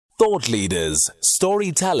Thoughtleaders,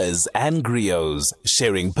 Storytellers and Griots,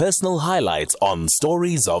 sharing personal highlights on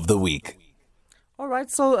Stories of the Week. All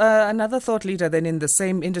right, so another thought leader then in the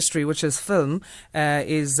same industry, which is film,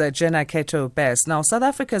 is Jenna Cato Bass. Now, South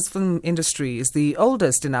Africa's film industry is the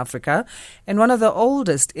oldest in Africa and one of the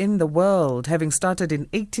oldest in the world, having started in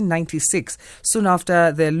 1896, soon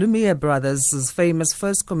after the Lumiere brothers' famous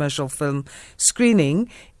first commercial film screening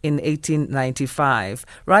in 1895.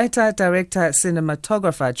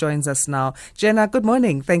 Writer-director-cinematographer joins us now. Jenna, good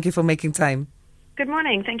morning. Thank you for making time. Good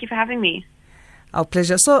morning. Thank you for having me. Our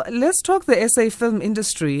pleasure. So let's talk the SA film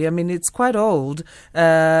industry. I mean, it's quite old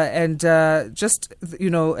and just,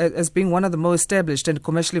 as being one of the most established and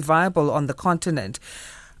commercially viable on the continent.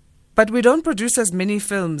 But we don't produce as many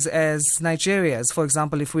films as Nigeria's, for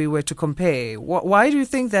example, if we were to compare. Why do you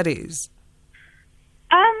think that is?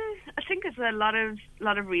 I think there's a lot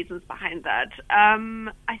of reasons behind that.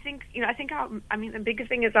 The biggest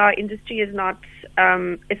thing is our industry is not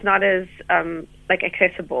it's not as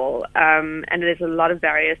accessible, and there's a lot of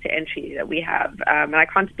barriers to entry that we have. And I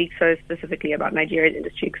can't speak so specifically about Nigeria's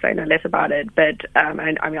industry because I know less about it, but I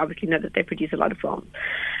obviously know that they produce a lot of films.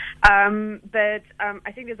 But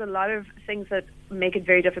I think there's a lot of things that make it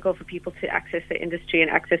very difficult for people to access the industry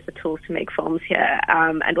and access the tools to make films here,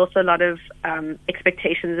 and also a lot of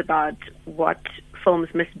expectations about what films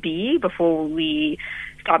must be before we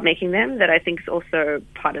start making them that I think is also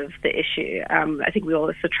part of the issue. I think we're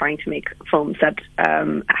also trying to make films that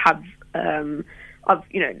have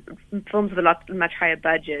films with a much higher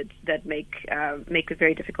budget that make it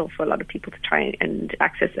very difficult for a lot of people to try and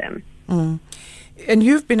access them. Mm. And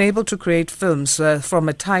you've been able to create films from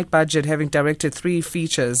a tight budget, having directed 3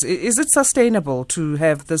 features. Is it sustainable to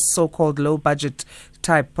have this so-called low-budget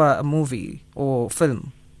type movie or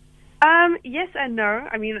film? Yes and no.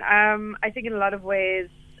 I mean, I think in a lot of ways,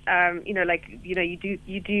 you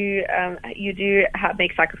do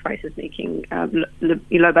make sacrifices making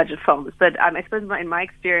low-budget films. But I suppose in my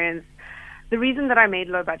experience, the reason that I made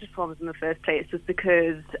low-budget films in the first place was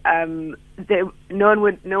because no one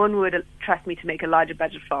would trust me to make a larger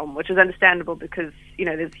budget film, which is understandable because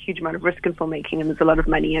there's a huge amount of risk in filmmaking and there's a lot of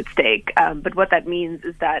money at stake. But what that means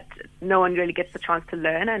is that no one really gets the chance to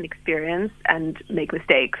learn and experience and make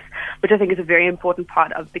mistakes, which I think is a very important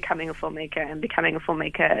part of becoming a filmmaker and becoming a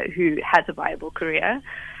filmmaker who has a viable career.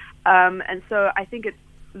 And so I think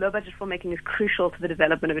low-budget filmmaking is crucial to the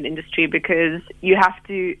development of an industry because you have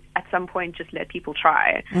to, at some point, just let people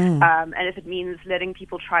try. And if it means letting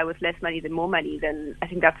people try with less money than more money, then I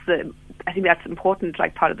think that's important,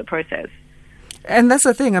 part of the process. And that's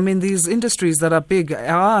the thing. I mean, these industries that are big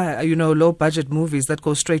are, low-budget movies that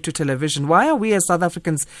go straight to television. Why are we as South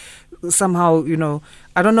Africans somehow,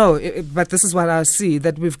 I don't know, but this is what I see,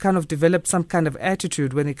 that we've kind of developed some kind of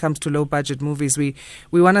attitude when it comes to low-budget movies. We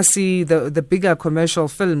want to see the bigger commercial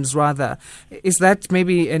films, rather. Is that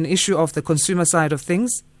maybe an issue of the consumer side of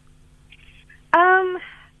things?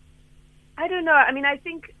 I don't know. I mean, I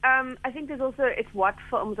think there's also, it's what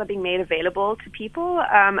films are being made available to people.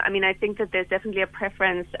 I think that there's definitely a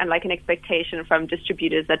preference and an expectation from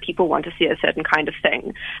distributors that people want to see a certain kind of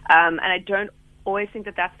thing. And I don't always think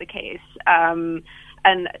that that's the case.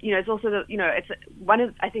 And, it's also, it's one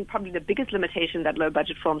of, I think, probably the biggest limitation that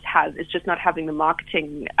low-budget films has is just not having the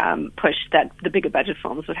marketing push that the bigger budget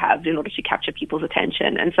films would have in order to capture people's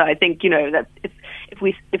attention. And so I think, that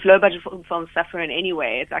if low-budget films suffer in any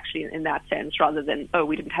way, it's actually in that sense rather than,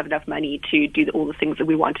 we didn't have enough money to do all the things that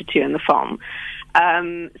we wanted to in the film.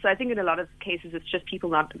 So I think in a lot of cases, it's just people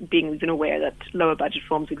not being even aware that lower-budget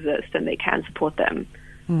films exist and they can support them.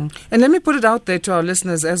 And let me put it out there to our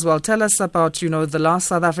listeners as well. Tell us about, the last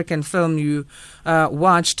South African film you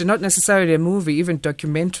watched, not necessarily a movie, even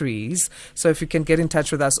documentaries. So if you can get in touch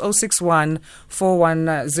with us,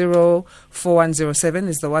 061-410-4107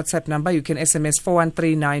 is the WhatsApp number. You can SMS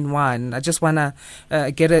 41391. I just want to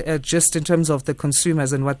get a gist in terms of the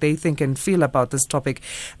consumers and what they think and feel about this topic.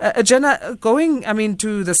 Jenna, going,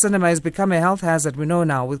 to the cinema has become a health hazard, we know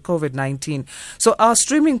now, with COVID-19. So are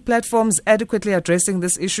streaming platforms adequately addressing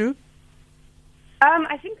this issue?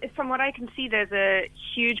 I think from what I can see, there's a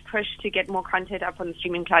huge push to get more content up on the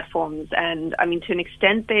streaming platforms. And to an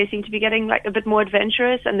extent, they seem to be getting a bit more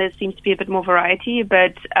adventurous and there seems to be a bit more variety.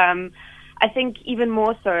 But I think even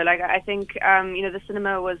more so, I think, the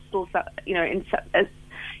cinema was still,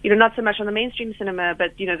 not so much on the mainstream cinema,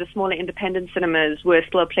 but, the smaller independent cinemas were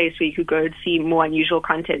still a place where you could go and see more unusual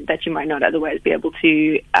content that you might not otherwise be able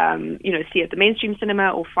to, see at the mainstream cinema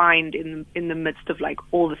or find in the midst of like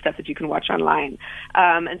all the stuff that you can watch online.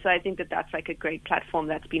 And so I think that that's like a great platform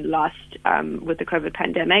that's been lost with the COVID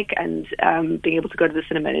pandemic, and being able to go to the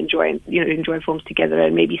cinema and enjoy films together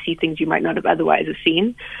and maybe see things you might not have otherwise have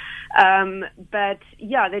seen. But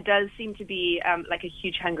yeah, there does seem to be like a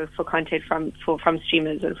huge hunger for content from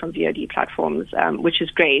streamers and from VOD platforms, which is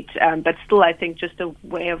great. But still, I think just a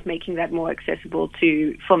way of making that more accessible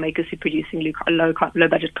to filmmakers who are producing low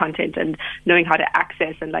budget content and knowing how to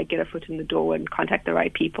access and like get a foot in the door and contact the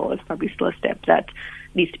right people is probably still a step that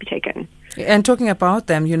needs to be taken. And talking about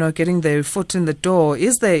them, getting their foot in the door,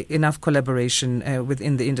 is there enough collaboration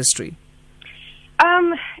within the industry?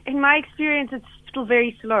 In my experience, it's still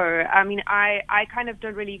very slow. I mean, I kind of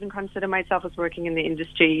don't really even consider myself as working in the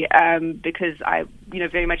industry because I,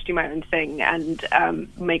 very much do my own thing and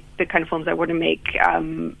make the kind of films I want to make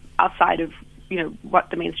outside of, what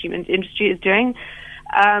the mainstream industry is doing.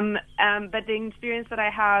 But the experience that I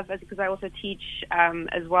have, because I also teach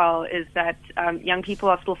as well, is that young people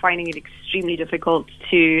are still finding it extremely difficult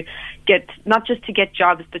to get, not just to get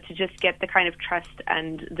jobs, but to just get the kind of trust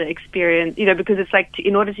and the experience, because it's like,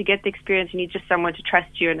 in order to get the experience, you need just someone to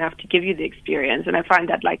trust you enough to give you the experience. And I find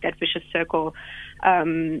that like that vicious circle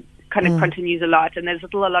kind of continues a lot, and there's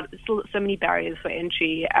still so many barriers for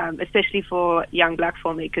entry, especially for young Black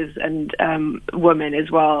filmmakers and women as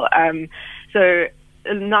well. So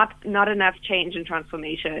not enough change and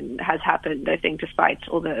transformation has happened, I think, despite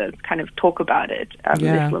all the kind of talk about it.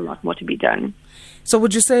 There's still a lot more to be done. So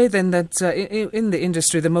would you say then that in the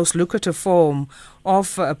industry, the most lucrative form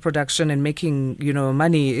of production and making,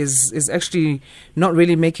 money is actually not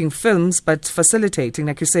really making films, but facilitating?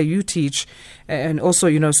 Like you say, you teach, and also,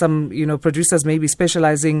 some, producers may be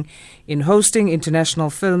specializing in hosting international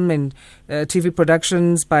film and TV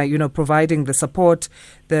productions by, providing the support,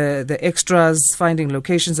 the extras, finding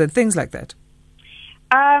locations and things like that.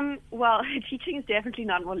 Well, teaching is definitely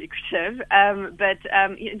not more lucrative, but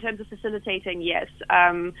in terms of facilitating, yes.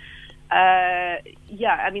 I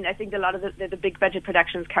mean, I think a lot of the big budget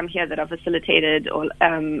productions come here that are facilitated or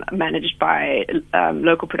managed by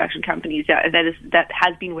local production companies. Yeah, that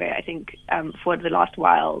has been where I think for the last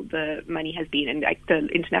while the money has been in like the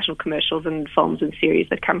international commercials and films and series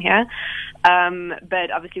that come here.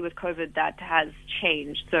 But obviously with COVID that has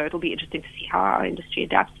changed, so it'll be interesting to see how our industry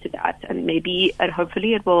adapts to that, and maybe and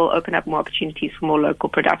hopefully it will open up more opportunities for more local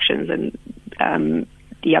productions and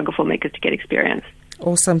the younger filmmakers to get experience.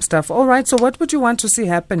 Awesome stuff. All right. So what would you want to see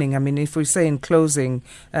happening? I mean, if we say in closing,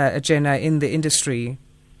 Jenna, in the industry?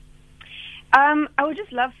 I would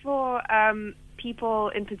just love for people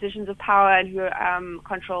in positions of power and who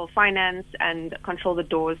control finance and control the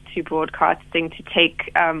doors to broadcasting to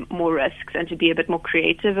take more risks and to be a bit more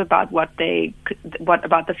creative about what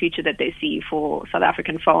about the future that they see for South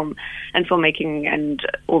African film and filmmaking and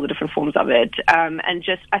all the different forms of it. And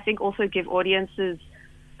just, I think, also give audiences,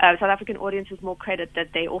 South African audiences, more credit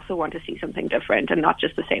that they also want to see something different and not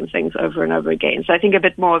just the same things over and over again. So I think a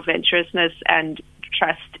bit more adventurousness and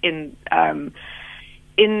trust in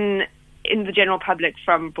the general public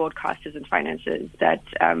from broadcasters and financiers that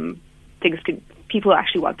people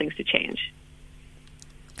actually want things to change.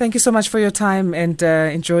 Thank you so much for your time, and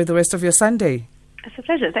enjoy the rest of your Sunday. It's a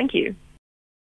pleasure. Thank you.